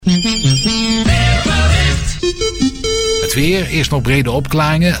Het weer, eerst nog brede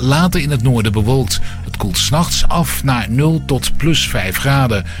opklaringen, later in het noorden bewolkt. Het koelt 's nachts af naar 0 tot plus 5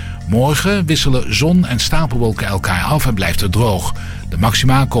 graden. Morgen wisselen zon en stapelwolken elkaar af en blijft het droog. De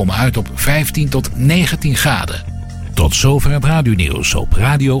maxima komen uit op 15 tot 19 graden. Tot zover het radionieuws op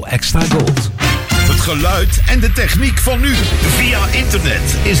Radio Extra Gold. Het geluid en de techniek van nu. Via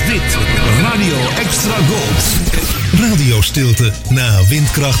internet is dit Radio Extra Gold. Radiostilte na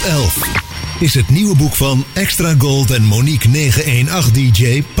windkracht 11 is het nieuwe boek van Extra Gold en Monique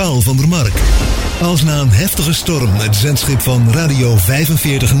 918-DJ Paul van der Mark. Als na een heftige storm het zendschip van Radio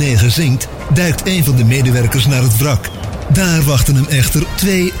 45.9 zinkt, duikt een van de medewerkers naar het wrak. Daar wachten hem echter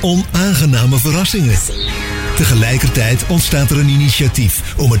 2 onaangename verrassingen. Tegelijkertijd ontstaat er een initiatief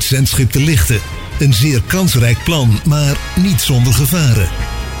om het zendschip te lichten. Een zeer kansrijk plan, maar niet zonder gevaren.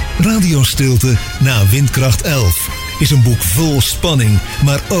 Radiostilte na windkracht 11 is een boek vol spanning,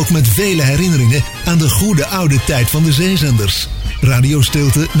 maar ook met vele herinneringen aan de goede oude tijd van de zeezenders.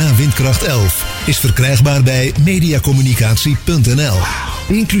 Radiostilte na windkracht 11 is verkrijgbaar bij mediacommunicatie.nl.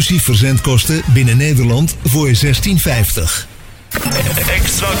 Inclusief verzendkosten binnen Nederland voor €16,50.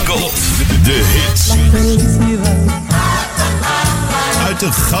 Extra Gold, de hits. Uit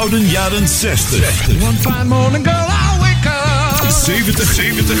de gouden jaren 60. 70.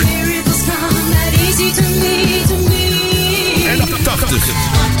 En 80.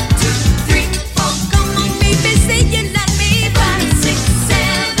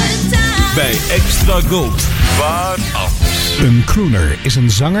 Bij Extra Gold. Waaraf. Een crooner is een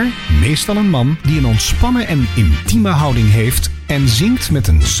zanger, meestal een man, die een ontspannen en intieme houding heeft en zingt met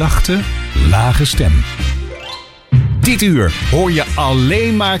een zachte, lage stem. Dit uur hoor je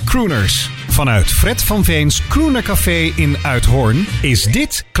alleen maar crooners. Vanuit Fred van Veens Crooner Café in Uithoorn is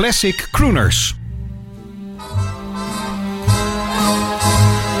dit Classic Crooners.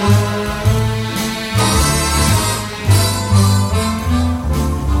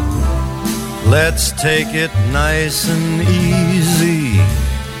 Let's take it nice and easy.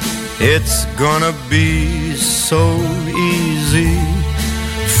 It's gonna be so easy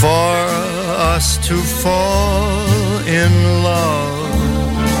for us to fall in love.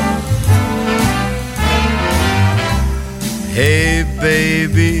 Hey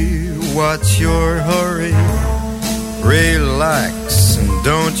baby, what's your hurry? Relax and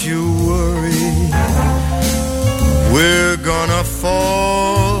don't you worry. We're gonna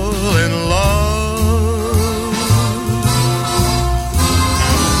fall in love.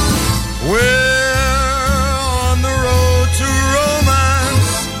 We're on the road to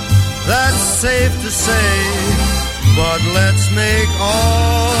romance, that's safe to say. But let's make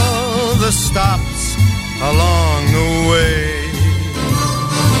all the stops along the way.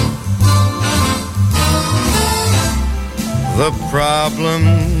 The problem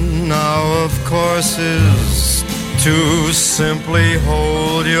now, of course, is to simply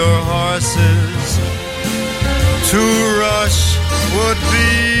hold your horses. To rush would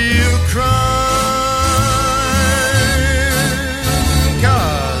be a crime.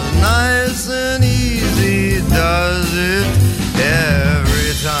 'Cause nice and easy does it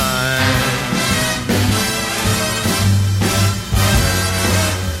every time.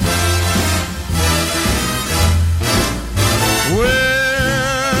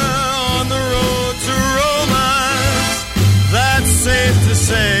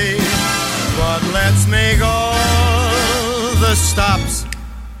 Say, but let's make all the stops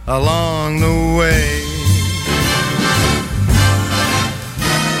along the way.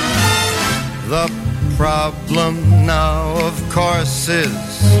 The problem now, of course, is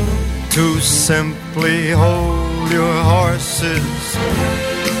to simply hold your horses.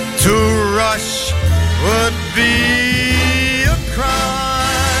 To rush would be a crime.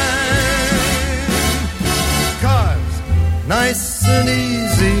 'Cause nice and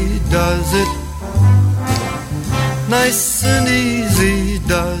easy does it. Nice and easy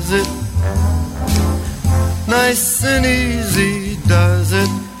does it. Nice and easy does it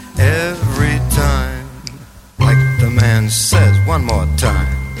every time. Like the man says, one more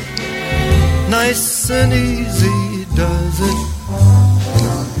time. Nice and easy does it.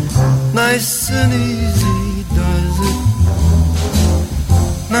 Nice and easy does it.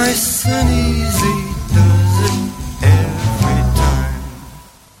 Nice and easy does it every time.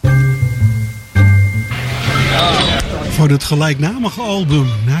 Voor het gelijknamige album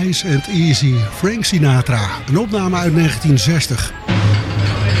Nice and Easy, Frank Sinatra. Een opname uit 1960.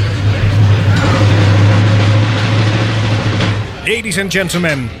 Ladies and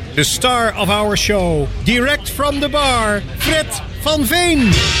gentlemen, the star of our show, direct from the bar, Fred van Veen.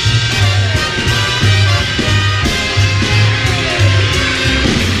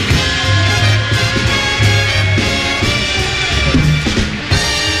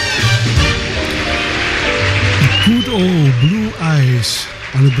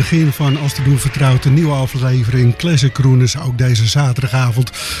 begin van Als te doen vertrouwd, een nieuwe aflevering Classic Crooners, ook deze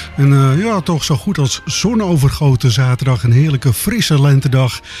zaterdagavond. Een toch zo goed als zonovergoten zaterdag, een heerlijke frisse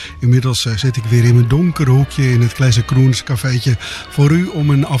lentedag. Inmiddels zit ik weer in mijn donkere hoekje in het Classic Crooners cafeetje voor u om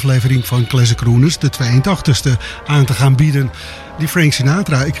een aflevering van Classic Crooners, de 82e, aan te gaan bieden. Die Frank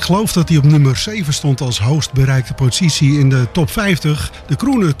Sinatra, ik geloof dat hij op nummer 7 stond als hoogst bereikte positie in de top 50. De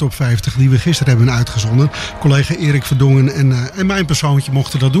Crooner top 50 die we gisteren hebben uitgezonden. Collega Erik Verdongen en mijn persoontje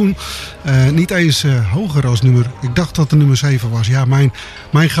mochten dat doen. Niet eens hoger als nummer, ik dacht dat de nummer 7 was. Ja,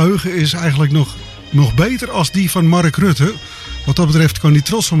 mijn geheugen is eigenlijk nog beter als die van Mark Rutte. Wat dat betreft kan hij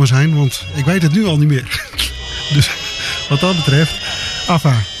trots van me zijn, want ik weet het nu al niet meer. Dus wat dat betreft,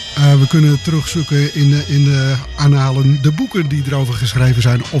 afva. We kunnen terugzoeken in de aanhalen, de boeken die erover geschreven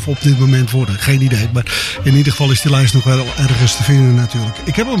zijn of op dit moment worden. Geen idee, maar in ieder geval is die lijst nog wel ergens te vinden natuurlijk.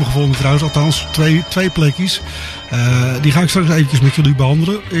 Ik heb hem gevonden trouwens, althans twee plekjes. Die ga ik straks eventjes met jullie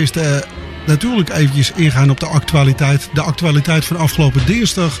behandelen. Eerst natuurlijk eventjes ingaan op de actualiteit. De actualiteit van afgelopen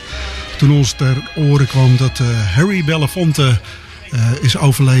dinsdag. Toen ons ter oren kwam dat Harry Belafonte is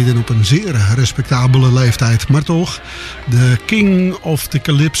overleden op een zeer respectabele leeftijd. Maar toch, de King of the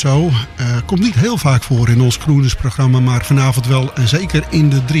Calypso komt niet heel vaak voor in ons Crooners programma, maar vanavond wel en zeker in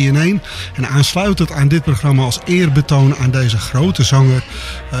de 3-in-1. En aansluitend aan dit programma als eerbetoon aan deze grote zanger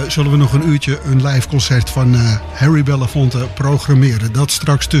zullen we nog een uurtje een live concert van Harry Belafonte programmeren. Dat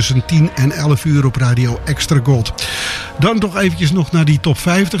straks tussen 10 en 11 uur op Radio Extra Gold. Dan toch eventjes nog naar die top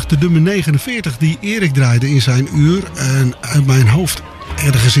 50. De nummer 49 die Erik draaide in zijn uur. En uit mijn hoofd,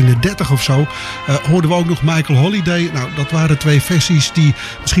 ergens in de 30 of zo, hoorden we ook nog Michael Holiday. Nou, dat waren twee versies die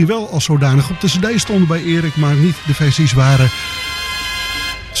misschien wel als zodanig op de cd stonden bij Erik, maar niet de versies waren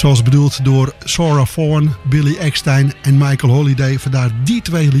zoals bedoeld door Sarah Vaughan, Billy Eckstine en Michael Holiday. Vandaar die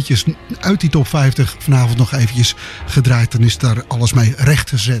twee liedjes uit die top 50 vanavond nog eventjes gedraaid. Dan is daar alles mee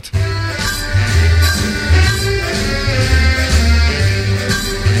rechtgezet.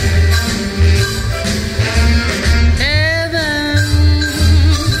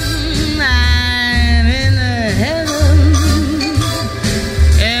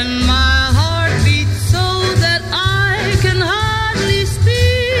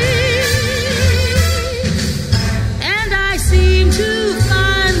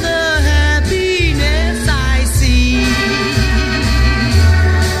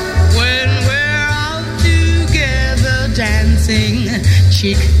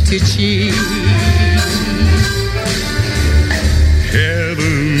 Cheek to cheek.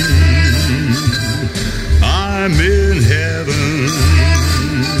 Heaven, I'm in heaven,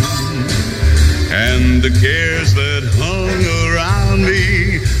 and the cares that hung around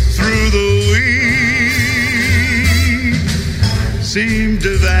me through the week seem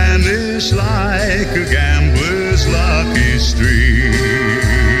to vanish like a gambler's lucky streak.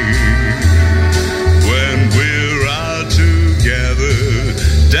 When we're out together,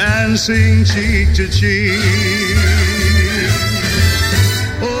 dancing cheek to cheek.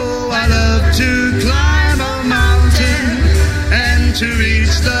 Oh, I love to climb a mountain and to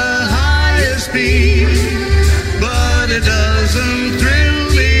reach the highest peak, but it doesn't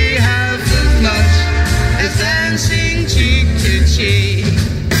thrill me half as much as dancing cheek to cheek.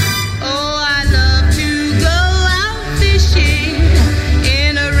 Oh, I love to go out fishing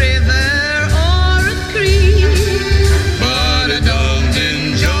in a river or a creek, but I don't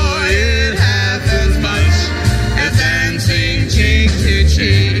enjoy it half as much as dancing cheek to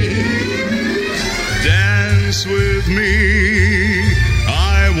cheek. Dance with me,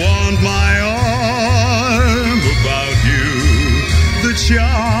 I want my arm about you. The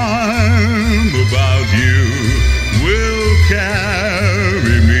charm about you will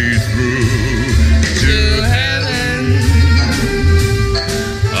carry me through to heaven.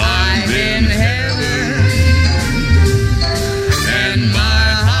 I'm in heaven, and my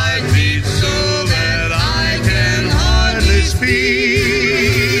heart beats so that I can hardly speak,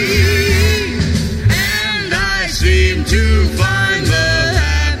 and I seem to find the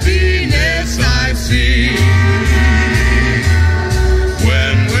happiness I seek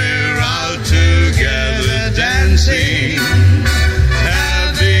when we're out together dancing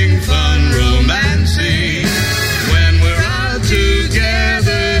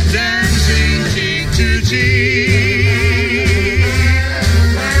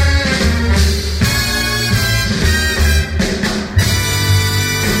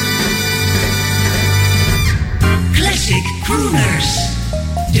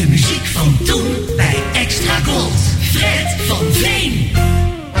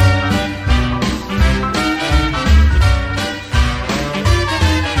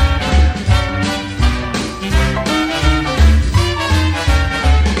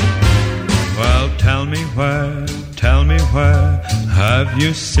Have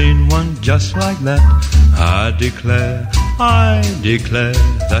you seen one just like that? I declare,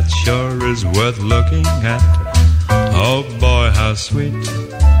 that sure is worth looking at. Oh boy, how sweet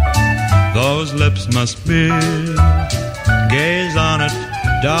those lips must be. Gaze on it,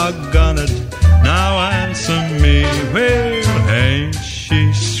 doggone it, now answer me. Well, ain't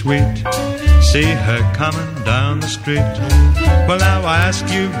she sweet? See her coming down the street. Well, now I ask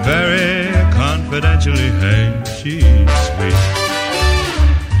you very confidentially, ain't she sweet?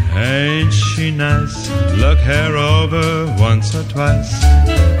 Ain't she nice? Look her over once or twice.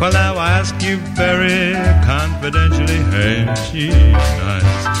 Well, now I ask you very confidentially, ain't she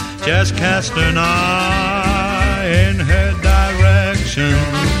nice? Just cast an eye in her direction.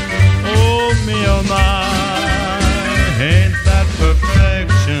 Oh, me, oh, my, ain't that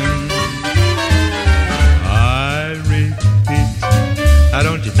perfection? I repeat,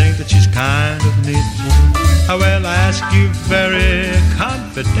 don't you think that she's kind of neat? Well, I ask you very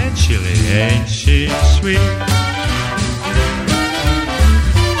confidentially, ain't she sweet?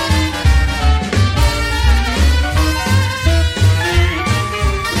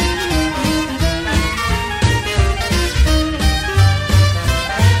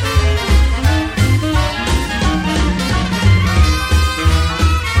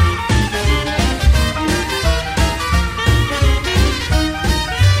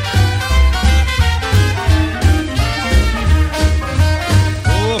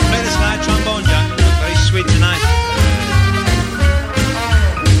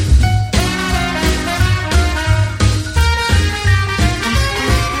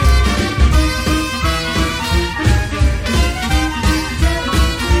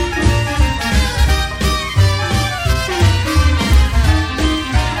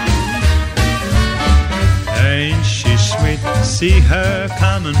 See her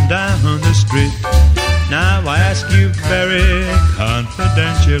coming down the street. Now I ask you very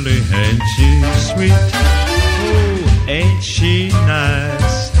confidentially, ain't she sweet? Oh, ain't she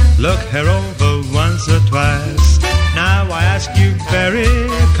nice? Look her over once or twice. Now I ask you very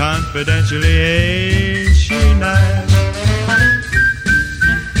confidentially, ain't she nice?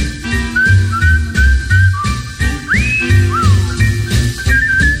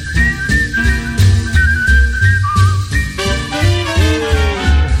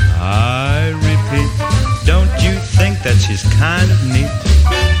 That she's kind of neat.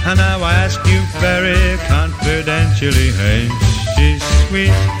 And now I ask you very confidentially, ain't she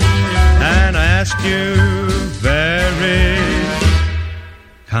sweet? And I ask you very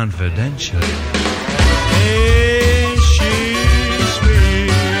confidentially, ain't she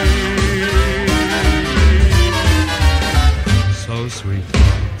sweet? So sweet.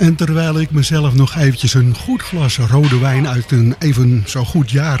 En terwijl ik mezelf nog eventjes een goed glas rode wijn uit een even zo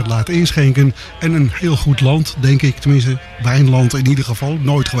goed jaar laat inschenken. En een heel goed land, denk ik, tenminste wijnland in ieder geval,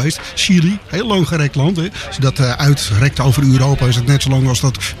 nooit geweest. Chili, heel lang gerekt land. Hè. Als je dat uitrekt over Europa is het net zo lang als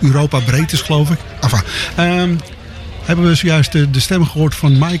dat Europa breed is, geloof ik. Enfin, hebben we zojuist de stem gehoord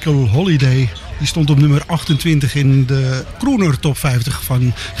van Michael Holiday. Die stond op nummer 28 in de Crooner top 50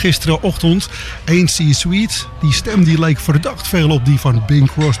 van gisterenochtend. Ain't She Sweet. Die stem die leek verdacht veel op die van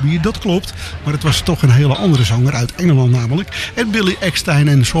Bing Crosby. Dat klopt. Maar het was toch een hele andere zanger uit Engeland namelijk. En Billy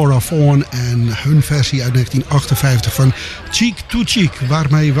Eckstine en Zora Vaughan. En hun versie uit 1958 van Cheek to Cheek.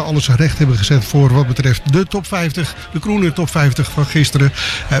 Waarmee we alles recht hebben gezet voor wat betreft de top 50. De Crooner top 50 van gisteren.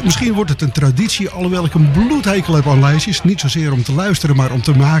 Misschien wordt het een traditie. Alhoewel ik een bloedhekel heb aan lijstjes. Niet zozeer om te luisteren, maar om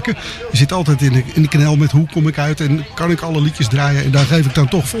te maken. Je zit altijd in de knel met hoe kom ik uit en kan ik alle liedjes draaien. En daar geef ik dan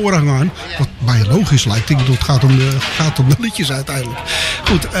toch voorrang aan. Wat mij logisch lijkt. Ik bedoel, het gaat om de liedjes uiteindelijk.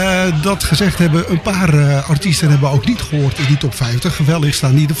 Goed, dat gezegd hebben, een paar artiesten hebben we ook niet gehoord in die top 50. Wellicht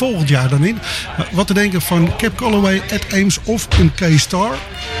staan die er volgend jaar dan in. Wat te denken van Cap Calloway, Ed Ames of een K-Star?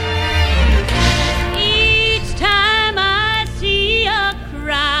 Each time I see a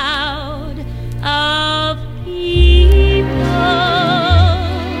crowd of people,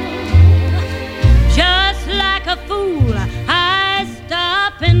 just like a fool, I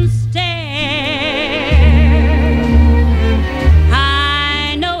stop and stare.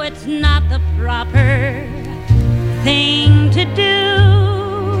 I know it's not the proper thing to do,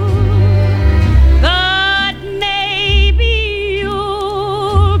 but maybe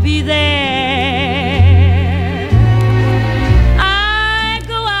you'll be there. I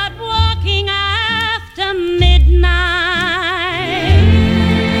go out walking after midnight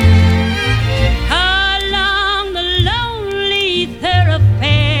along the lonely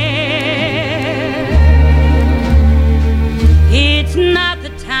thoroughfare. It's not the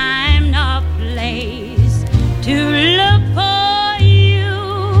time nor place to look for you.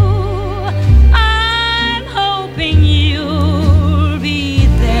 I'm hoping you'll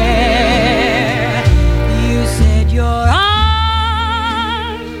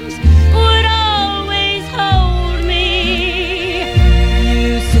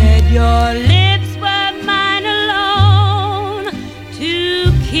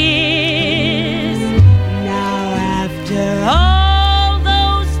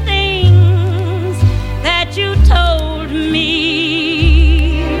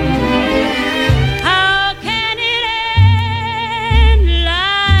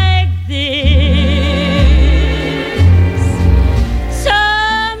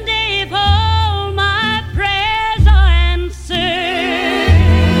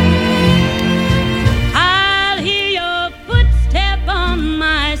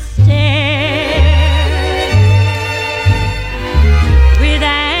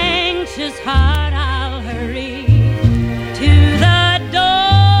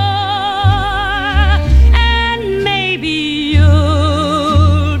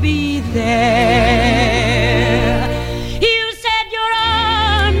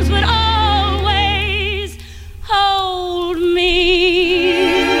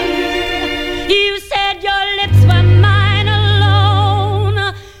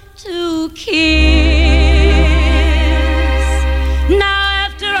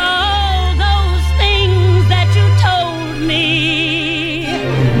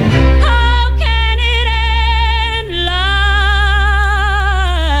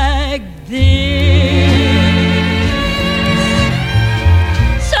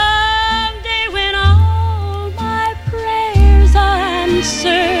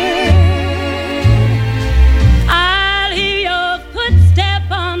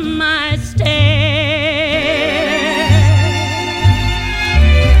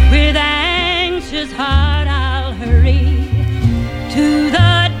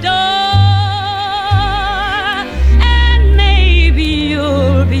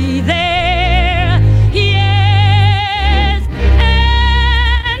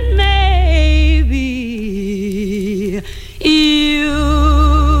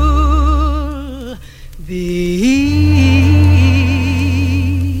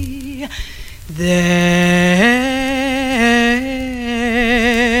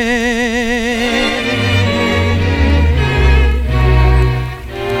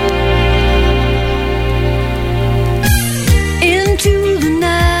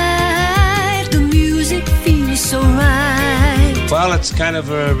Well, it's kind of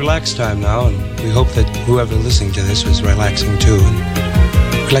a relaxed time now, and we hope that whoever listening to this was relaxing too. And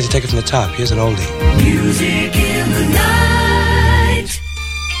we'd like to take it from the top. Here's an oldie. Music in the night.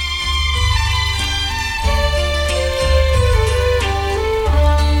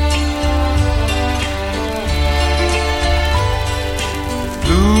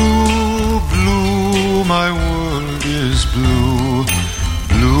 Blue, blue, my world is blue.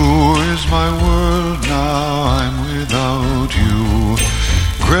 Blue is my world now, I'm without you.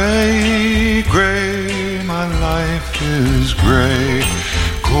 Gray, gray, my life is gray.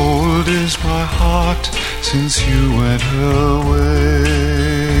 Cold is my heart since you went away.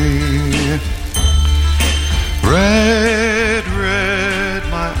 Red, red,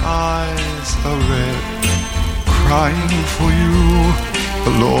 my eyes are red. Crying for you,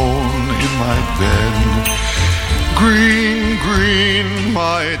 alone in my bed. Green, green,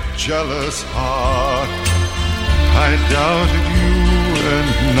 my jealous heart. I doubted you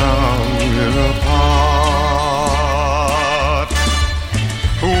and now we're apart.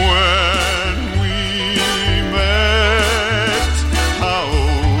 When we met, how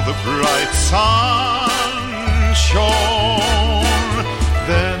the bright sun shone.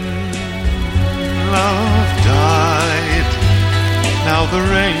 Then love died, now the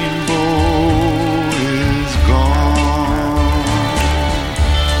rainbow is gone.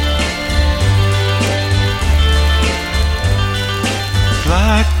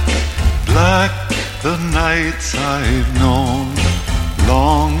 Black, black, the nights I've known,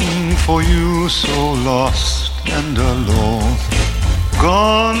 longing for you, so lost and alone.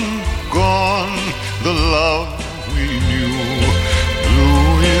 Gone, gone, the love we knew.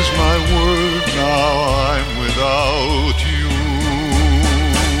 Blue is my world, now I'm without you.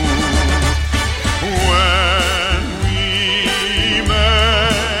 When we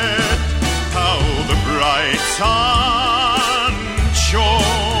met, how the bright sun shone.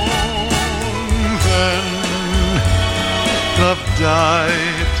 Then love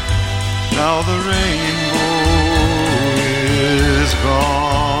died, now the rainbow is gone.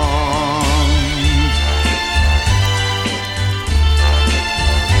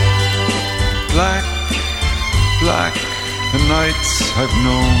 Black, black, the nights I've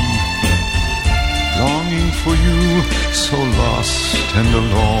known, longing for you, so lost and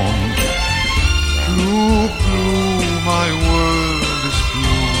alone. Blue, blue, my world is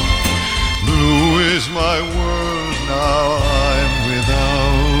blue. Blue is my world, now I'm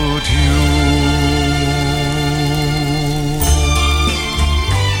without you.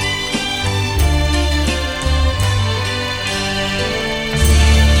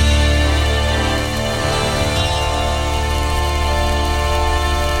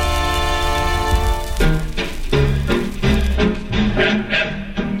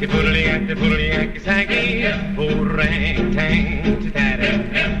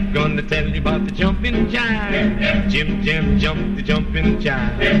 Gonna tell you about the jumping jive. Jim, Jim, jump the jumping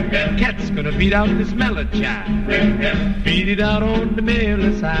jive. Cat's gonna beat out this mellow jive. Beat it out on the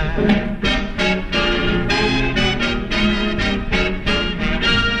mellow side.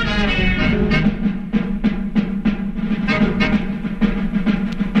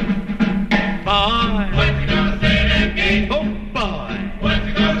 Boy, what's he gonna say that game? Oh boy, what's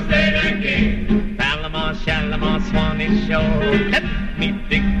he gonna say that game? Palomar, Shalimar, Swanee Shore. Let me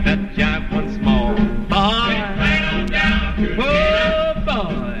dig that jive once more. Boy, right on down to oh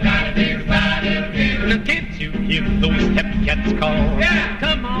boy, gotta dig a side of it. Now can't you hear those hep cats call? Yeah.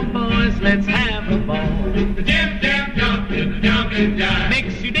 Come on boys, let's have a ball. The jam, jam, jump is the jumping jive.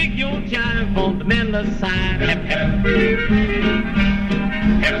 Makes you dig your jive on the mellow side. Hep, hep.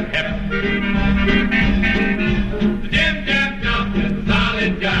 Hep, hep. The jam, jam, jump is a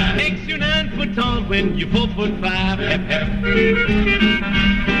solid jive. Makes you 9 foot tall when you're 4'5". Hep, hep.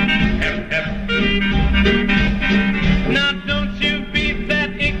 Hep, hep. Now don't you beat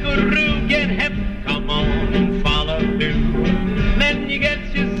that ickaroo, get hep. Come on and follow through. Then you get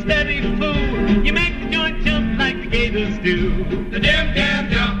your steady fool. You make the joint jump like the gators do. The jam, jam,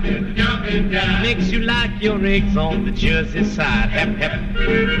 jump is the jumping jive. Makes you like your eggs on the Jersey side. Hep, hep.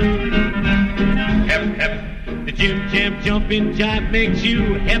 Hep, hep. The jim, jam, jumping jive makes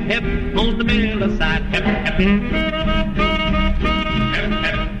you hep, hep on the mellow side. Hep, hep. Hep,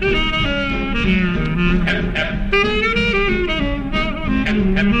 hep. Hep, hep. Hep,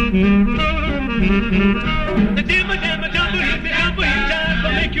 hep. The jimma, jamma, jumbo, hippie, jumbo, jive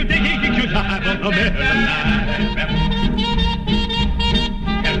will make you dig, you jive. The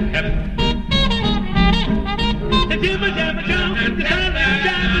jibber jabber jump, the jabber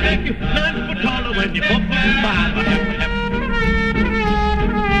jabber make you 9 foot taller when you 4 foot 5.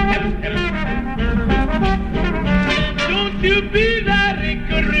 Don't you be that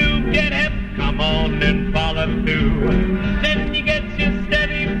inkaroo, get hip, come on and follow through. Then you get your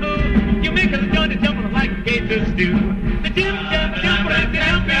steady food, you make us join and jump like gators do. The jibber jabber jump, the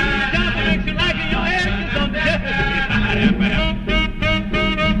jump makes you like your head is on the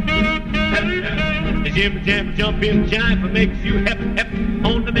The jibber jabber jump in jive makes you hep hep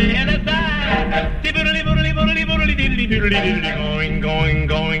on the man side.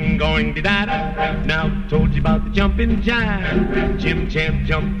 Going, da-da. Now told you about the jumping jive. Jim Jam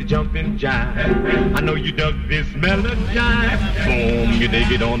jumped the jumping jive. I know you dug this melody jive. Boom, you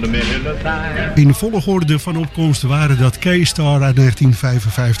dig it on the melody side. In volgorde van opkomst waren dat K-Star uit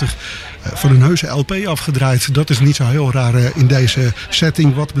 1955 van een heuse LP afgedraaid. Dat is niet zo heel raar in deze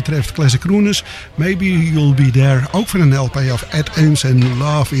setting wat betreft Classic Crooners. Maybe You'll Be There, ook van een LP af. Ed Ames en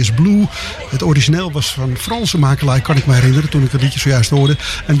Love is Blue. Het origineel was van Franse makelij, kan ik me herinneren toen ik het liedje zojuist hoorde.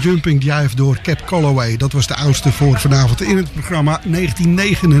 En Jumping Jive door Cap Calloway. Dat was de oudste voor vanavond in het programma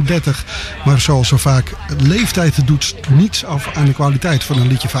 1939. Maar zoals zo vaak, leeftijd doet niets af aan de kwaliteit van een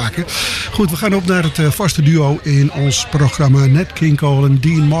liedje vaker. Goed, we gaan op naar het vaste duo in ons programma. Nat King Cole en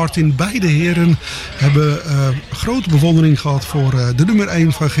Dean Martin. Beide heren hebben grote bewondering gehad voor de nummer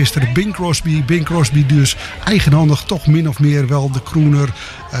 1 van gisteren, Bing Crosby. Bing Crosby dus eigenhandig toch min of meer wel de crooner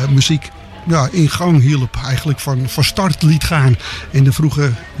muziek in gang hielp, eigenlijk van start liet gaan in de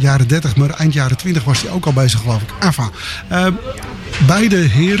vroege jaren 30, maar eind jaren 20 was hij ook al bezig, geloof ik. Enfin, beide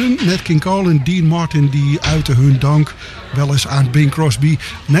heren, Nat King Cole en Dean Martin, die uiten hun dank wel eens aan Bing Crosby.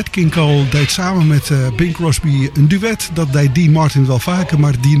 Nat King Cole deed samen met Bing Crosby een duet. Dat deed Dean Martin wel vaker.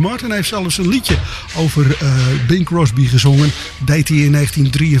 Maar Dean Martin heeft zelfs een liedje over Bing Crosby gezongen. Deed hij in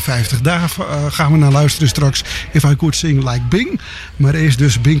 1953. Daar gaan we naar luisteren straks. If I Could Sing Like Bing. Maar eerst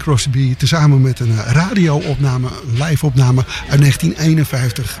dus Bing Crosby tezamen met een radio-opname, een live-opname uit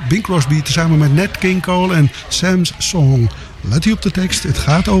 1951. Bing Crosby tezamen met Nat King Cole en Sam's Song. Let u op de tekst. Het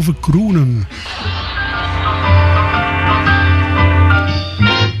gaat over croonen.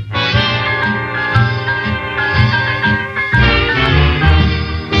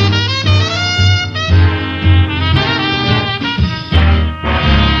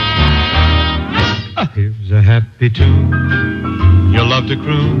 Here's a happy tune you'll love to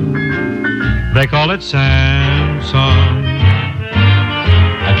croon. They call it Sam's Song.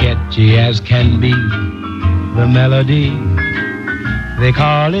 Catchy as can be, the melody. They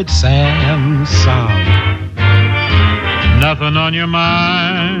call it Sam's Song. Nothing on your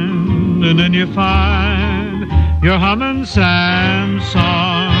mind, and then you find you're humming Sam's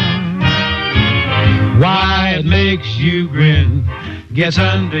Song. Why it makes you grin, gets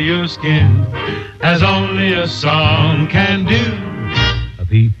under your skin, as only a song can do. The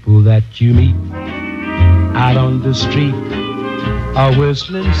people that you meet out on the street are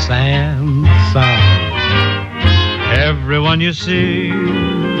whistling Sam's song. Everyone you see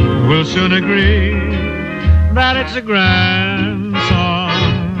will soon agree that it's a grand song.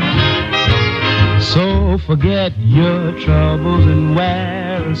 So forget your troubles and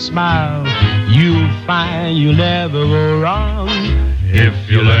wear a smile. You'll find you'll never go wrong if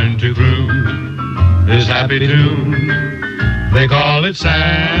you learn to croon this happy tune. They call it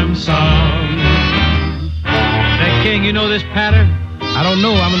Sam's Song. Hey, King, you know this pattern? I don't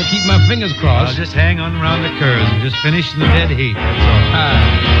know. I'm going to keep my fingers crossed. Just hang on around the curves and just finish in the dead heat. That's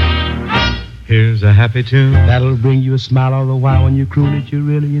all. Here's a happy tune that'll bring you a smile all the while when you croon it. You're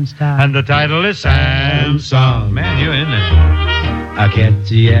really in style. And the title is Sam's Song. Man, you're in there.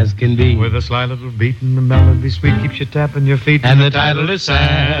 Catchy as can be, with a sly little beat and the melody sweet keeps you tapping your feet. And the title is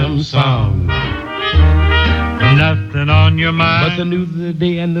Sam's Song. Nothing on your mind but the news of the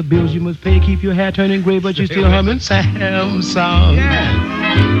day and the bills you must pay. Keep your hair turning gray, but you're still humming Sam's Song. Yes.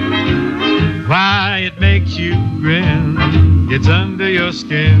 Why it makes you grin, gets under your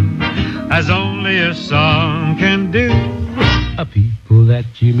skin, as only a song can do. People that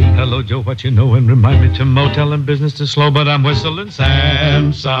you meet. Hello, Joe, what you know? And remind me to motel and business is slow, but I'm whistling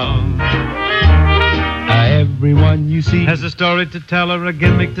Sam's Song. Everyone you see has a story to tell or a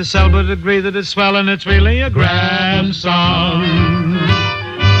gimmick to sell, but agree that it's swell and it's really a grand song.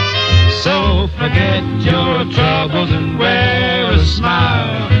 So forget your troubles and wear a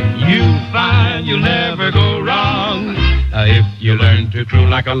smile. You'll find you'll never go wrong if you learn to croon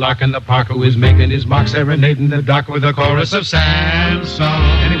like a lark in the park who is making his mark, serenading the dark with a chorus of Sam's Song.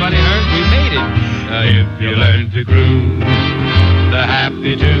 Anybody heard? We made it. If you learn to croon the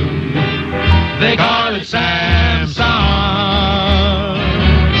happy tune, They call it Samson.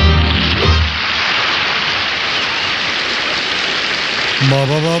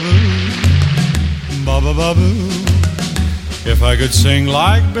 Ba-ba-ba-boo, ba-ba-ba-boo. If I could sing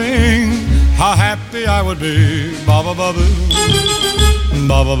like Bing, how happy I would be. Ba-ba-ba-boo,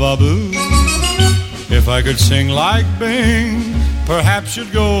 ba-ba-ba-boo. If I could sing like Bing, perhaps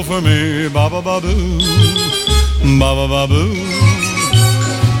you'd go for me. Ba-ba-ba-boo, ba-ba-ba-boo.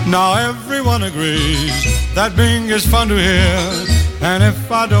 Now everyone agrees that Bing is fun to hear. And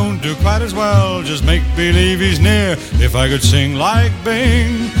if I don't do quite as well, just make believe he's near. If I could sing like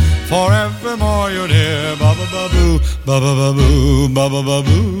Bing, forevermore you'd hear. Ba-ba-ba-boo, ba-ba-ba-boo,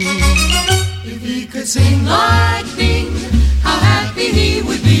 ba-ba-ba-boo. If he could sing like Bing, how happy he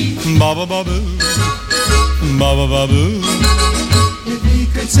would be. Ba-ba-ba-boo, ba-ba-ba-boo. If he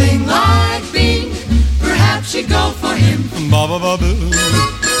could sing like Bing, perhaps you'd go for him. Ba-ba-ba-boo,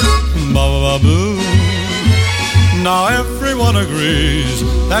 ba-ba-ba-boo. Now everyone agrees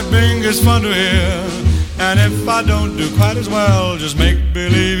that Bing is fun to hear. And if I don't do quite as well, just make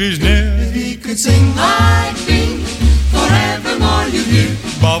believe he's near. If he could sing like Bing, forevermore you'd hear.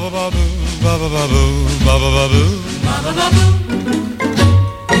 Ba-ba-ba-boo, ba-ba-ba-boo, ba-ba-ba-boo, ba-ba-ba-boo.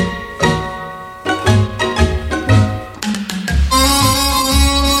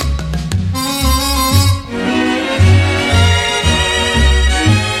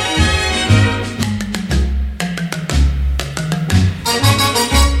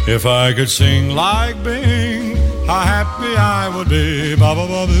 If I could sing like Bing, how happy I would be.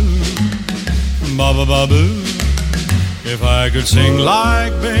 Ba-ba-ba-boo, ba-ba-ba-boo. If I could sing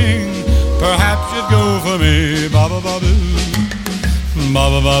like Bing, perhaps you'd go for me. Ba-ba-ba-boo,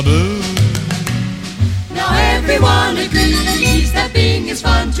 ba-ba-ba-boo. Now everyone agrees that Bing is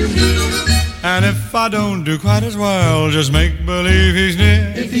fun to hear. And if I don't do quite as well, just make believe he's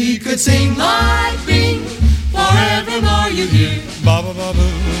near. If he could sing like Bing, forevermore you'd hear.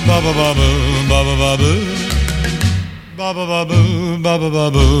 Ba-ba-ba-boo, ba-ba-ba-boo, ba-ba-ba-boo. Ba-ba-ba-boo,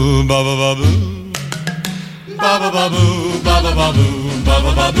 ba-ba-ba-boo, ba-ba-ba-boo. Ba-ba-ba-boo, ba-ba-ba-boo,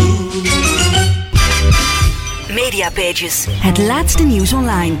 ba-ba-ba-boo. Mediapages. Het laatste nieuws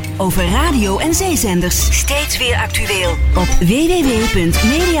online over radio en zeezenders. Steeds weer actueel op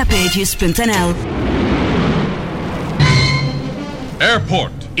www.mediapages.nl.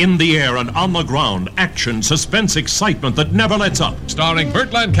 Airport. In the air and on the ground, action, suspense, excitement that never lets up. Starring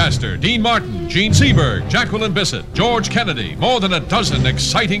Burt Lancaster, Dean Martin, Gene Seberg, Jacqueline Bisset, George Kennedy, more than a dozen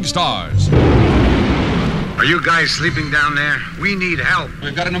exciting stars. Are you guys sleeping down there? We need help.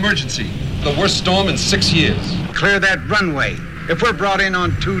 We've got an emergency. The worst storm in 6 years. Clear that runway. If we're brought in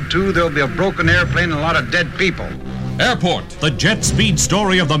on 2-2, there'll be a broken airplane and a lot of dead people. Airport. The jet speed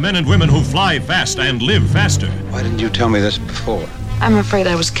story of the men and women who fly fast and live faster. Why didn't you tell me this before? I'm afraid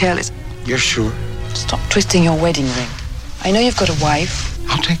I was careless. You're sure? Stop twisting your wedding ring. I know you've got a wife.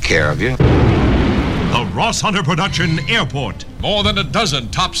 I'll take care of you. The Ross Hunter production, Airport. More than a dozen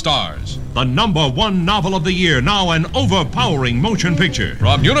top stars. The #1 novel of the year, now an overpowering motion picture.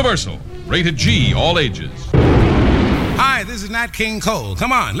 From Universal. Rated G, all ages. Hi, this is Nat King Cole.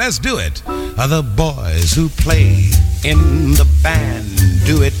 Come on, let's do it. The boys who play in the band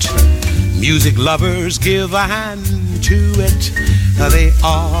do it. Music lovers give a hand to it. They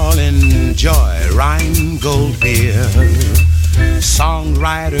all enjoy Rheingold beer.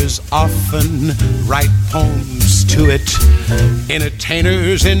 Songwriters often write poems to it.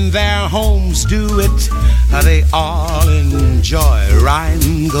 Entertainers in their homes do it. They all enjoy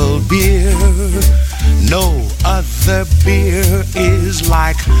Rheingold beer. No other beer is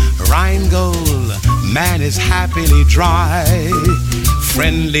like Rheingold. Man is happily dry,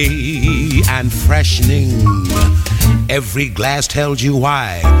 friendly and freshening. Every glass tells you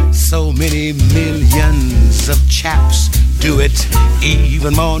why. So many millions of chaps do it.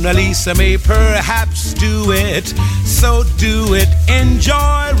 Even Mona Lisa may perhaps do it. So do it.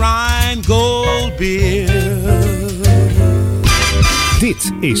 Enjoy Rheingold beer.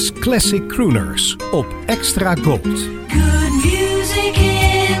 Dit is Classic Crooners op Extra Gold. Good music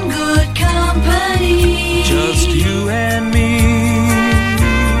in good company. Just you and me.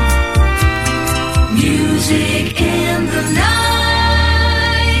 Music in the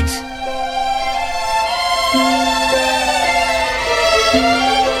night.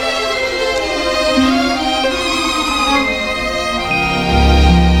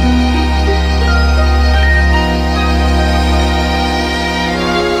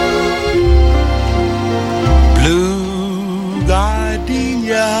 Blue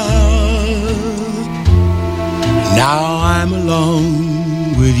gardenia. Now I'm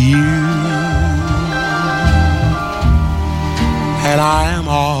alone with you. And I am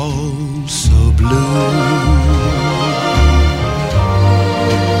all so blue.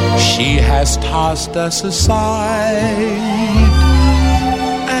 She has tossed us aside,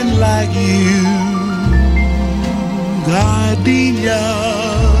 and like you, gardenia,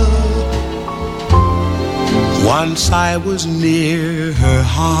 once I was near her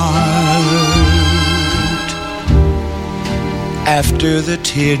heart. After the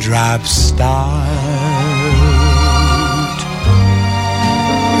teardrops start,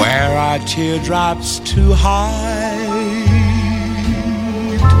 where are teardrops to hide?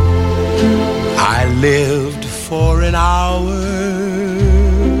 I lived for an hour.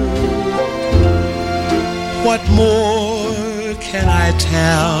 What more can I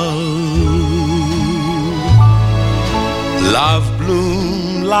tell? Love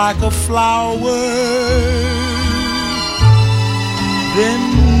bloomed like a flower, then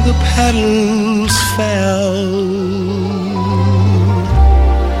the petals fell.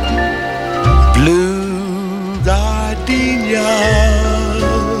 Blue gardenia,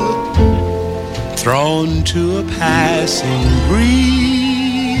 thrown to a passing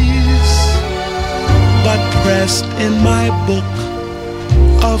breeze, but pressed in my book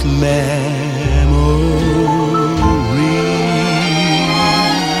of memories.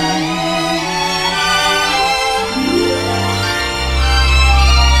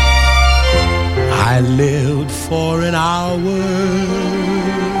 I lived for an hour.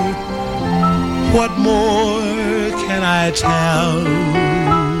 What more can I tell?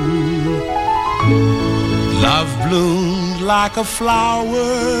 Love bloomed like a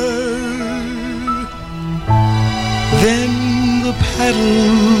flower, then the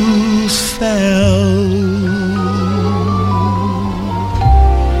petals fell.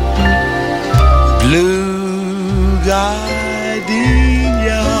 Blue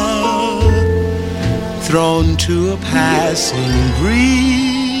gardenia, thrown to a passing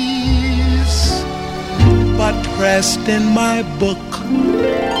breeze, but pressed in my book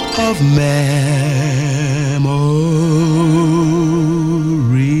of memories.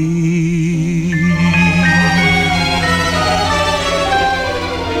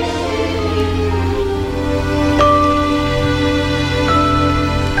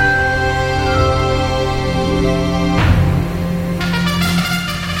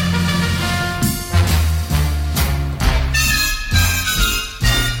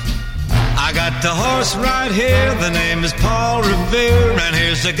 The horse right here, the name is Paul Revere, and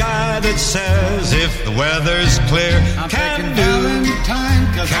here's a guy that says if the weather's clear, can do,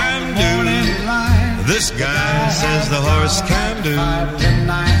 can do. This guy says the horse can do,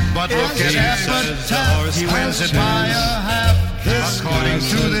 but look at appetite, he wins it by a half. According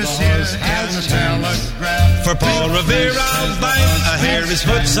to this here's the telegraph. For Paul Revere I'll bite, I hear his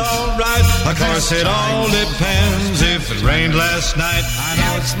foot's all right. Of course it all depends if it rained last night. I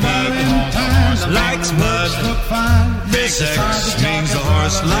know it's mud, likes mud. This X means the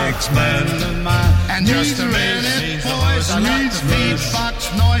horse likes mud. And just a minute, boys, I like the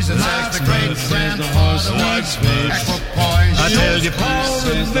beatbox noises as the great grandfather was equipoise. I tell you, Paul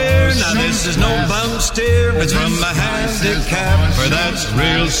Revere, now this is no bum steer. It's from a handicap, for that's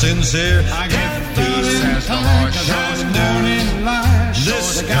real sincere. I get feeling tired, cause morning light.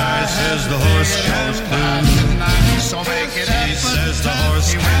 This guy says the horse can do, so make it happen. He says the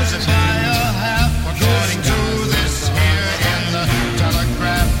horse can do by a half, according to this here in the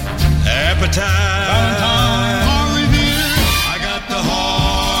telegraph. Appetite. I got the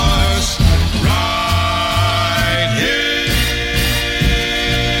horse right here.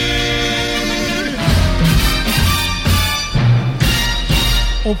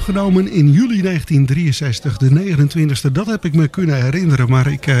 Opgenomen in juli 1963, de 29e. Dat heb ik me kunnen herinneren, maar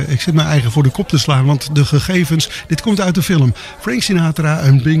ik zit me eigen voor de kop te slaan, want de gegevens, dit komt uit de film. Frank Sinatra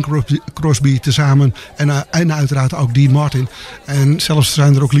en Bing Crosby tezamen en uiteraard ook Dean Martin. En zelfs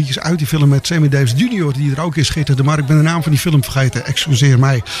zijn er ook liedjes uit die film met Sammy Davis Jr. die er ook in schitterde, maar ik ben de naam van die film vergeten, excuseer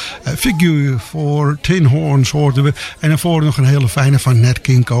mij. Figure for Tin Horns hoorden we. En daarvoor nog een hele fijne van Nat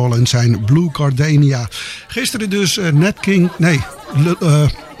King Cole en zijn Blue Gardenia. Gisteren dus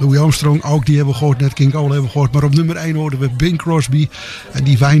Louis Armstrong, ook die hebben we gehoord, Nat King Cole hebben we gehoord. Maar op nummer 1 hoorden we Bing Crosby. En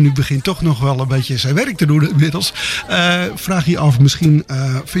die wijn nu begint toch nog wel een beetje zijn werk te doen inmiddels. Vraag je af, misschien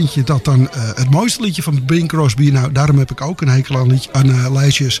vind je dat dan het mooiste liedje van Bing Crosby. Nou, daarom heb ik ook een hekel aan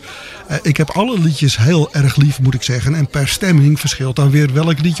lijstjes. Ik heb alle liedjes heel erg lief, moet ik zeggen. En per stemming verschilt dan weer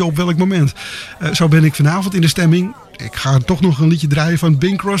welk liedje op welk moment. Zo ben ik vanavond in de stemming. Ik ga toch nog een liedje draaien van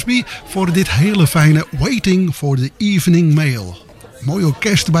Bing Crosby voor dit hele fijne Waiting for the Evening Mail. Mooi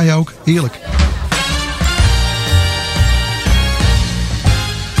orkest erbij ook, heerlijk.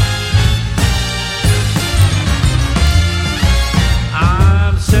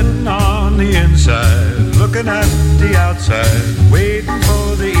 I'm sitting on the inside looking at the outside, waiting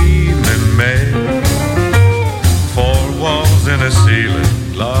for the evening mail. 4 walls and a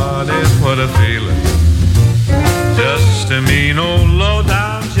ceiling, Lordy, what a feeling. Just a mean old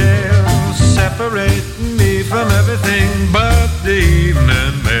low-down jail, separating me from everything but the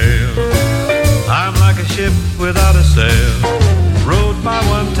evening mail. I'm like a ship without a sail, rode my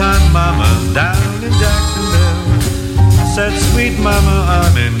one-time mama down in Jacksonville. I said, sweet mama,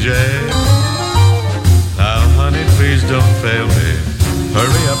 I'm in jail. Now, honey, please don't fail me.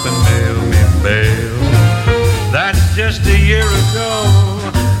 Hurry up and mail me bail. That's just a year ago,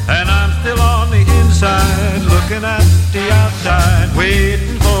 and I'm still on the inside, looking at the outside,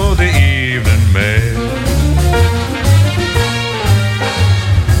 waiting for the evening mail.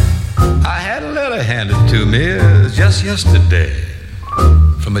 I had a letter handed to me just yesterday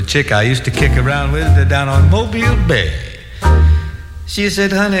from a chick I used to kick around with down on Mobile Bay. She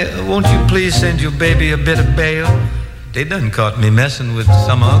said, honey, won't you please send your baby a bit of bail? They done caught me messing with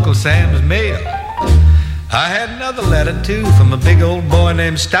some of Uncle Sam's mail. I had another letter, too, from a big old boy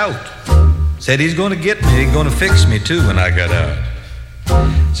named Stout. Said he's gonna get me, he's gonna fix me, too, when I got out.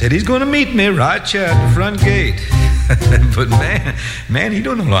 Said he's gonna meet me right here at the front gate. But man, he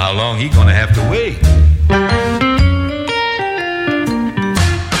don't know how long he's gonna have to wait.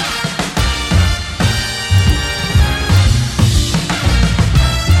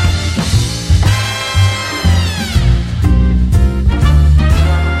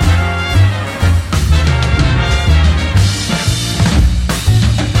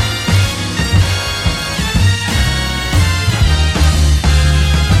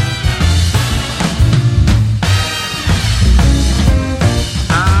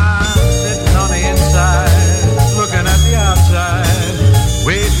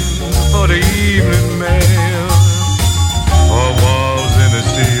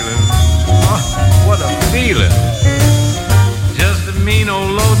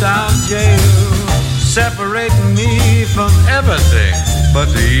 Separating me from everything but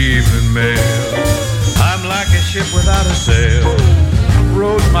the evening mail. I'm like a ship without a sail,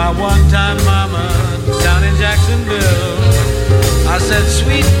 rode my one-time mama down in Jacksonville. I said,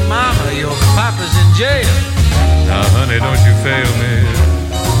 sweet mama, your papa's in jail. Now, honey, don't you fail me.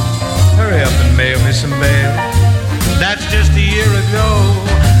 Hurry up and mail me some bail. That's just a year ago,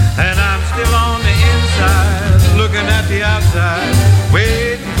 and I'm still on the inside, looking at the outside,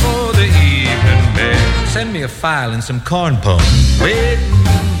 waiting for the evening mail. Send me a file and some corn pones, waiting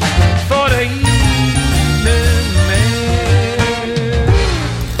for the evening mail.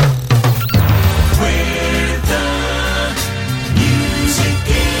 Where the music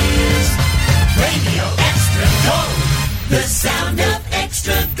is, Radio Extra Gold, the sound of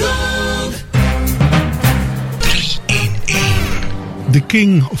extra gold. The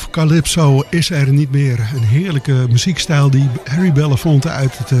King of Calypso is er niet meer. Een heerlijke muziekstijl die Harry Belafonte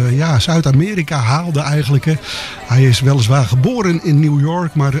uit het Zuid-Amerika haalde eigenlijk. Hij is weliswaar geboren in New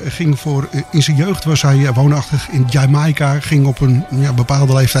York, maar ging in zijn jeugd was hij woonachtig in Jamaica. Ging op een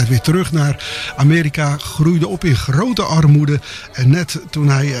bepaalde leeftijd weer terug naar Amerika. Groeide op in grote armoede. En net toen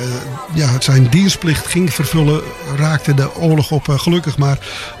hij zijn dienstplicht ging vervullen, raakte de oorlog gelukkig maar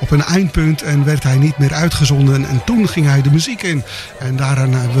op een eindpunt. En werd hij niet meer uitgezonden. En toen ging hij de muziek in. En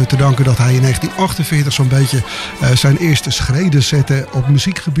daaraan hebben we te danken dat hij in 1948 zo'n beetje zijn eerste schreden zette op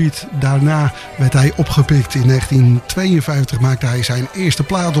muziekgebied. Daarna werd hij opgepikt. In 1952 maakte hij zijn eerste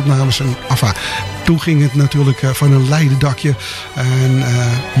plaatopnames. En toen ging het natuurlijk van een leien dakje. En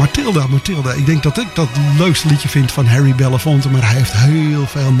Matilda. Ik denk dat ik dat het leukste liedje vind van Harry Belafonte. Maar hij heeft heel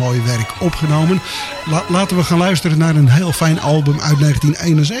veel mooi werk opgenomen. Laten we gaan luisteren naar een heel fijn album uit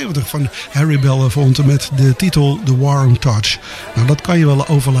 1971 van Harry Belafonte met de titel The Warm Touch. Nou, dat kan je wel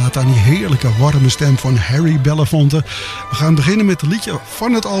overlaten aan die heerlijke warme stem van Harry Belafonte. We gaan beginnen met het liedje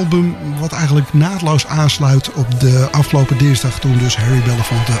van het album, wat eigenlijk naadloos aansluit op de afgelopen dinsdag toen dus Harry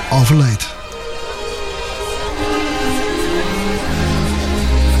Belafonte overleed.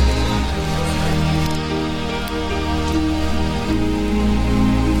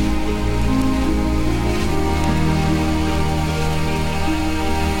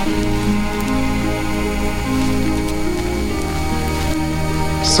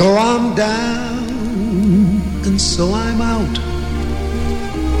 So I'm down and so I'm out.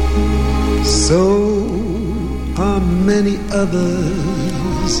 So are many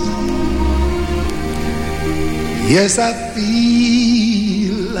others. Yes, I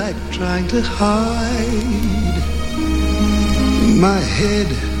feel like trying to hide my head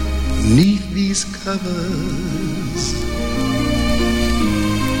neath these covers.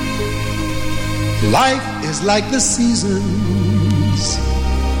 Life is like the seasons,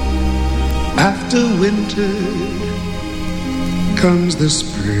 After winter comes the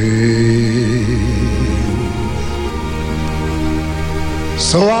spring.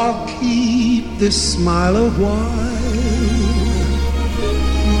 So I'll keep this smile a while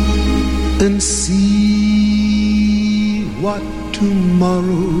and see what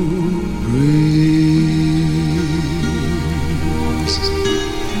tomorrow brings.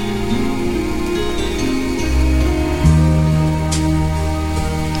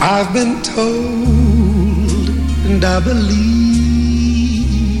 I've been told, and I believe,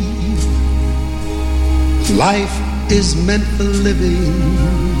 life is meant for living.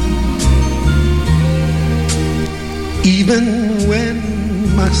 Even when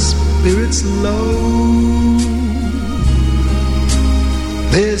my spirit's low,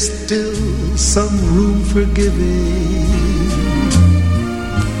 there's still some room for giving.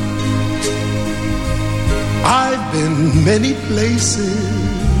 I've been many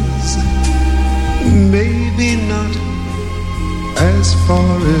places, maybe not as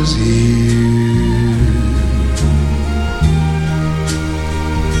far as here.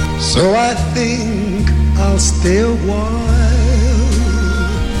 So I think I'll stay a while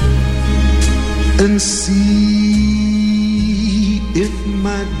and see if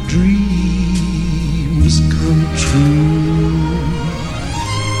my dreams come true.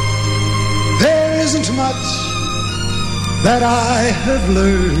 There isn't much that I have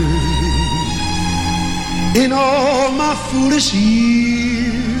learned in all my foolish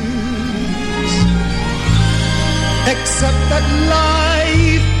years, except that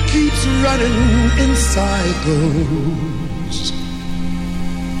life keeps running in cycles.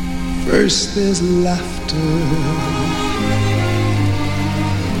 First there's laughter,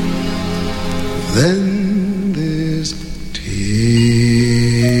 then there's tears.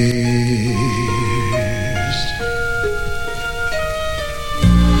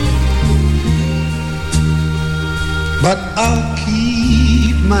 But I'll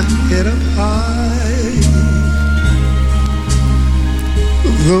keep my head up high,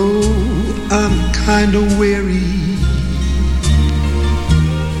 though I'm kind of weary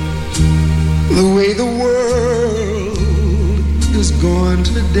the way the world is going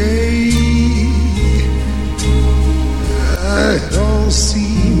today. It all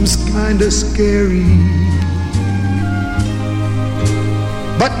seems kind of scary,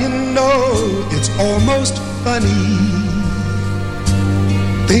 but you know it's almost funny.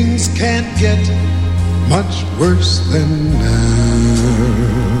 Things can't get much worse than now.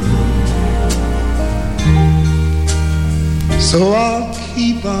 So I'll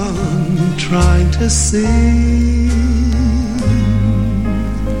keep on trying to sing,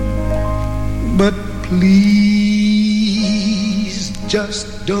 but please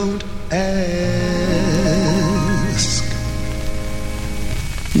just don't ask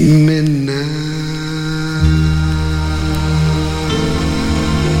me now.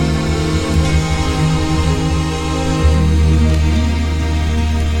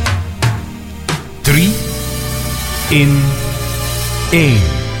 In 1.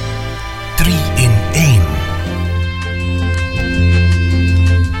 3 in 1.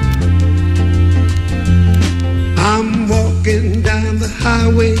 I'm walking down the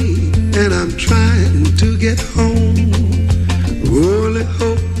highway and I'm trying to get home. Only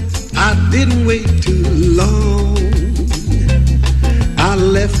hope I didn't wait too long. I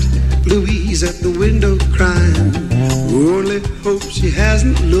left Louise at the window crying. Only hope she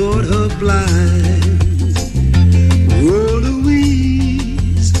hasn't lowered her blind. Oh,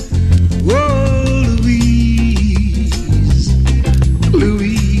 Louise, oh, Louise,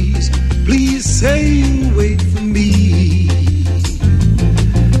 Louise, please say you'll wait for me.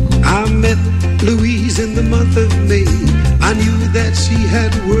 I met Louise in the month of May. I knew that she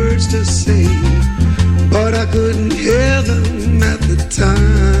had words to say, but I couldn't hear them at the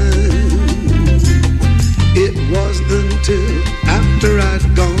time. It wasn't until after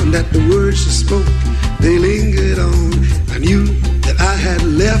I'd gone that the words she spoke, they lingered on. I knew that I had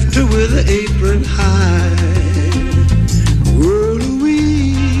left her with an apron high. Oh,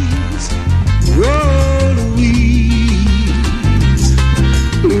 Louise, oh, Louise,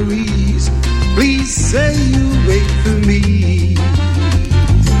 Louise, please say you'll wait for me.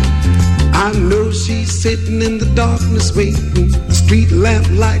 I know she's sitting in the darkness waiting, the street lamp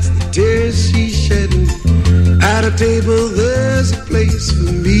lights, the tears she's shedding. At a table there's a place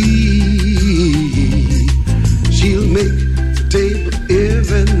for me. She'll make the table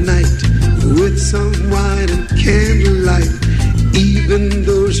every night with some wine and candlelight, even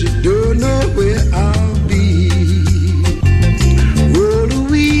though she don't know where I'll be. Oh,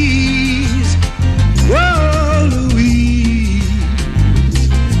 Louise, oh, Louise,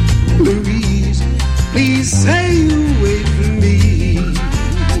 Louise, please say you wait for me.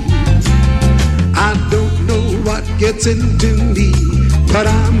 I don't know what gets into me, but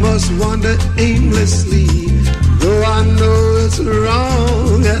I must wander aimlessly, though I know it's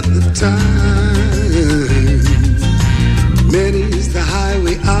wrong at the time. Many's the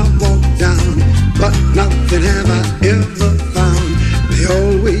highway I've walked down, but nothing have I ever found. They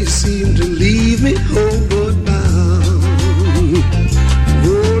always seem to leave me homeward bound.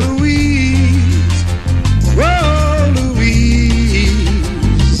 Oh, Louise, oh,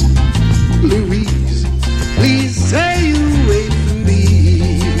 Louise, Louise, please say you wait for me.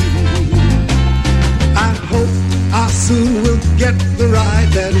 I hope I soon will get the ride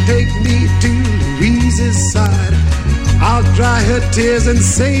that'll take me to Louise's side. I'll dry her tears and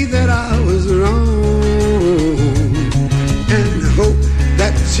say that I was wrong, and hope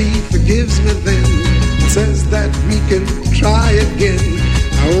that she forgives me then, says that we can try again.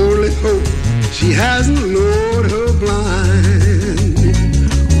 I only hope she hasn't lowered her blind.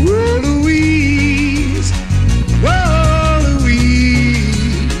 Oh, Louise, oh,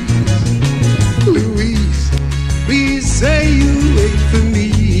 Louise, Louise, please say you wait for me.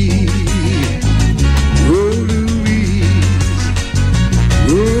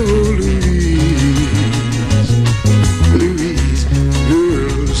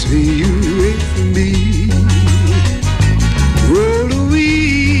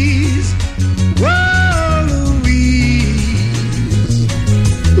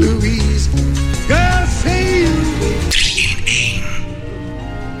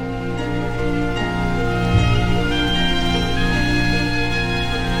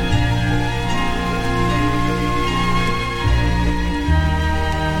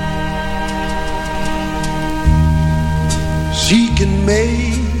 She can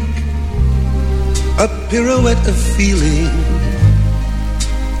make a pirouette of feeling,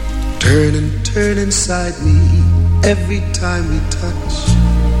 turn and turn inside me every time we touch.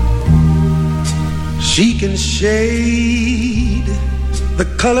 She can shade the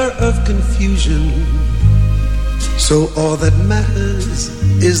color of confusion, so all that matters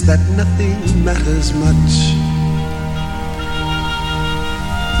is that nothing matters much.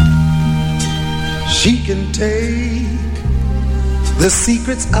 She can take the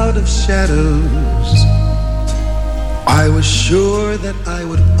secrets out of shadows I was sure that I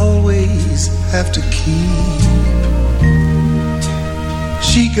would always have to keep.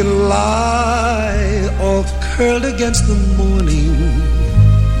 She can lie all curled against the morning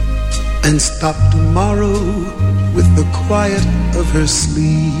and stop tomorrow with the quiet of her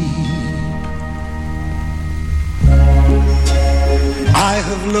sleep. I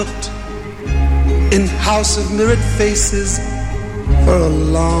have looked in house of mirrored faces for a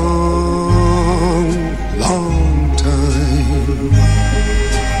long, long time.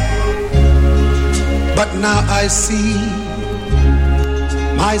 But now I see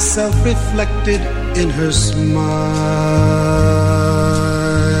myself reflected in her smile.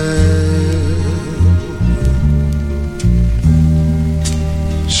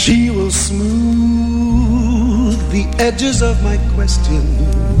 She will smooth the edges of my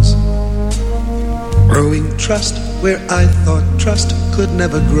questions, growing trust where I thought trust could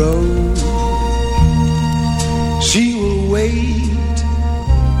never grow. She will wait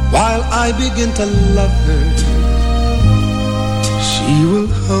while I begin to love her. She will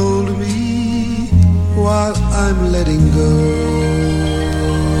hold me while I'm letting go.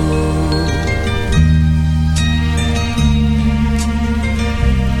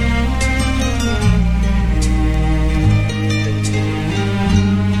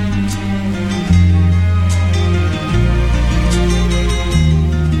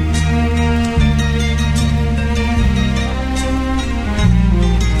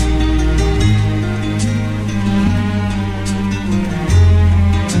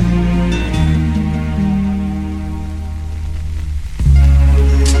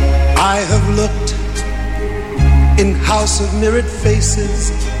 I have looked in house of mirrored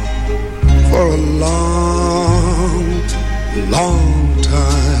faces for a long, long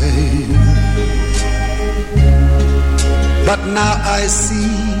time. But now I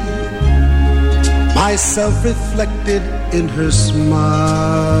see myself reflected in her smile.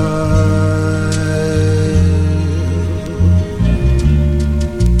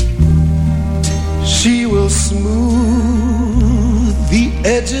 She will smooth the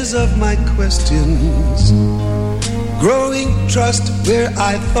edges of my questions, growing trust where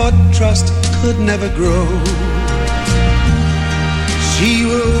I thought trust could never grow. She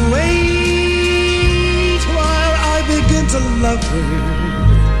will wait while I begin to love her.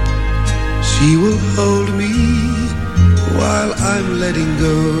 She will hold me while I'm letting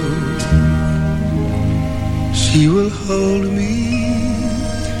go. she will hold me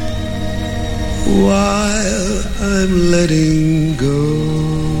while I'm letting go.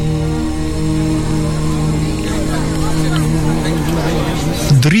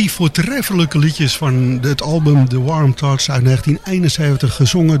 Drie voortreffelijke liedjes van het album The Warm Thoughts uit 1971,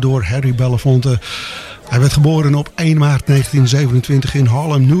 gezongen door Harry Belafonte. Hij werd geboren op 1 maart 1927 in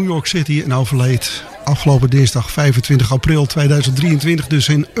Harlem, New York City en overleed afgelopen dinsdag 25 april 2023 dus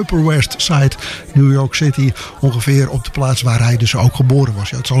in Upper West Side, New York City. Ongeveer op de plaats waar hij dus ook geboren was.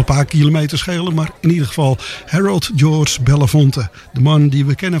 Ja, het zal een paar kilometer schelen, maar in ieder geval Harold George Belafonte. De man die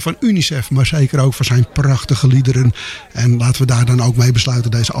we kennen van UNICEF, maar zeker ook van zijn prachtige liederen. En laten we daar dan ook mee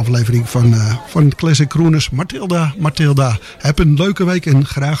besluiten deze aflevering van Classic Crooners. Matilda, heb een leuke week en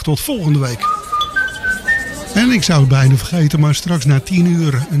graag tot volgende week. En ik zou het bijna vergeten, maar straks na 10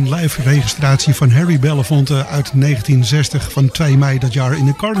 uur een live registratie van Harry Belafonte uit 1960 van 2 mei dat jaar in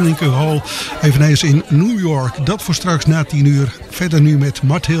de Carnegie Hall, eveneens in New York. Dat voor straks na 10 uur. Verder nu met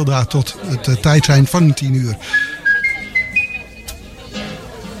Matilda tot het tijd zijn van 10 uur.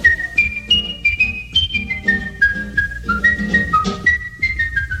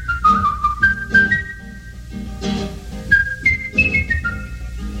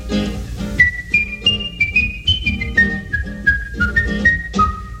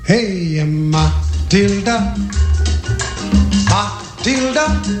 Hey, Matilda,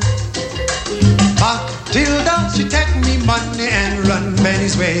 Matilda, Matilda, she take me money and run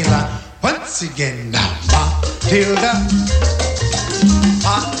Venezuela. Once again now, Matilda,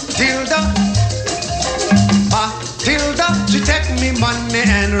 Matilda, Matilda, she take me money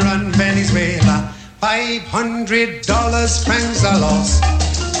and run Venezuela. $500 friends I lost.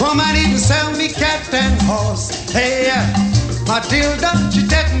 Woman even sell me cat and horse. Hey, Matilda, she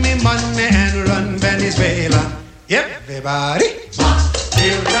take me money and run Venezuela. Everybody,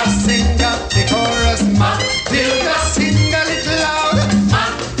 Matilda, sing up the chorus. Matilda, sing a little louder.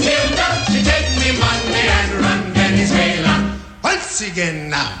 Matilda, she take me money and run Venezuela. Once again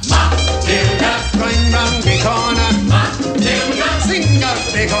now, Matilda, going round the corner. Matilda, sing up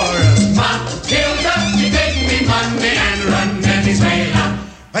the chorus. Matilda, she take me money and run Venezuela.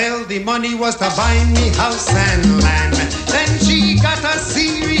 Well, the money was to buy me house and land. Then she got a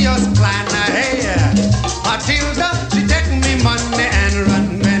serious plan. Hey, Matilda, she take me money and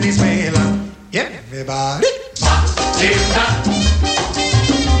run Venezuela. Everybody, Matilda,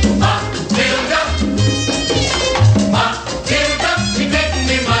 Matilda, Matilda, she take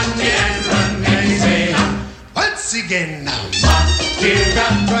me money and run Venezuela. Once again now, Matilda,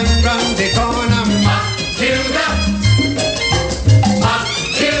 going round the corner. Matilda,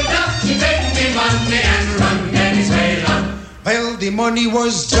 Matilda, she take me money and run Venezuela. Well, the money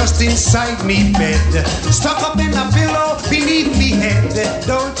was just inside me bed, stuck up in a pillow beneath me head.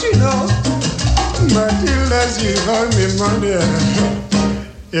 Don't you know, Matilda, she got me money.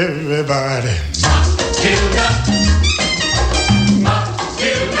 Everybody, Matilda,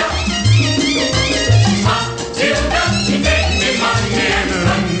 Matilda, Matilda, she take me money and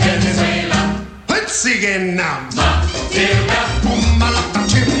run Venezuela. Once again now, Matilda, Malaka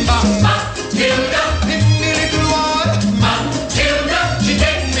Chimba, Matilda, give me little water. Matilda, she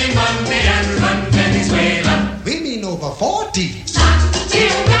take me money and run Venezuela. Women over 40.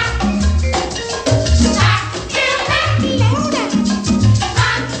 Matilda,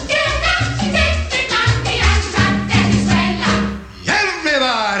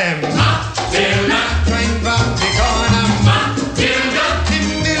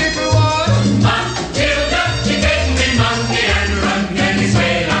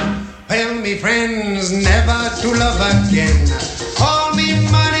 to love again. All me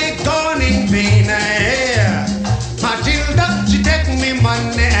money gone in vain. Yeah. Matilda, she take me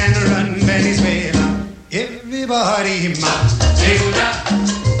money and run Venezuela. Everybody, Matilda,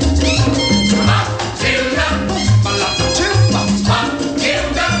 Matilda,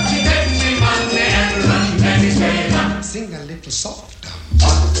 Matilda, she take me money and run Venezuela. Sing a little softer.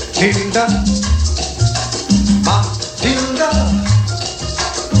 Matilda, Matilda,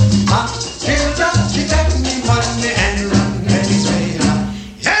 Matilda, she take me money and run Venezuela.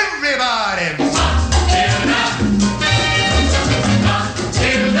 Everybody, Matilda,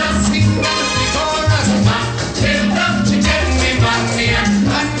 Matilda, sing out the chorus. Matilda, she take me money and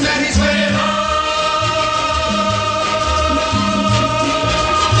run Venezuela.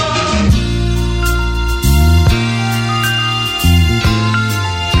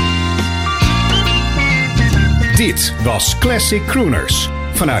 Dit was Classic Crooners.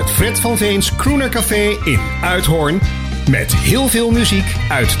 Vanuit Fred van Veens Crooner Café in Uithoorn. Met heel veel muziek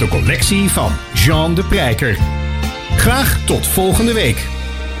uit de collectie van Jean de Prijker. Graag tot volgende week.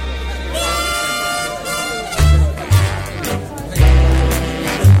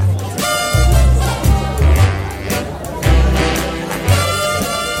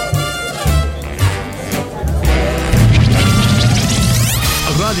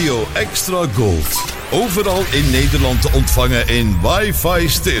 Radio Extra Gold. Overal in Nederland te ontvangen in wifi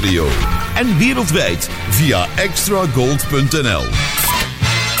stereo. En wereldwijd via extragold.nl.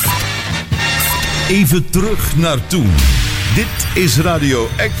 Even terug naar toen. Dit is Radio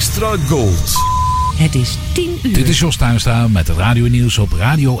Extra Gold. Het is 10 uur. Dit is Jos Tuinstra met het radio nieuws op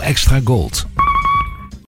Radio Extra Gold.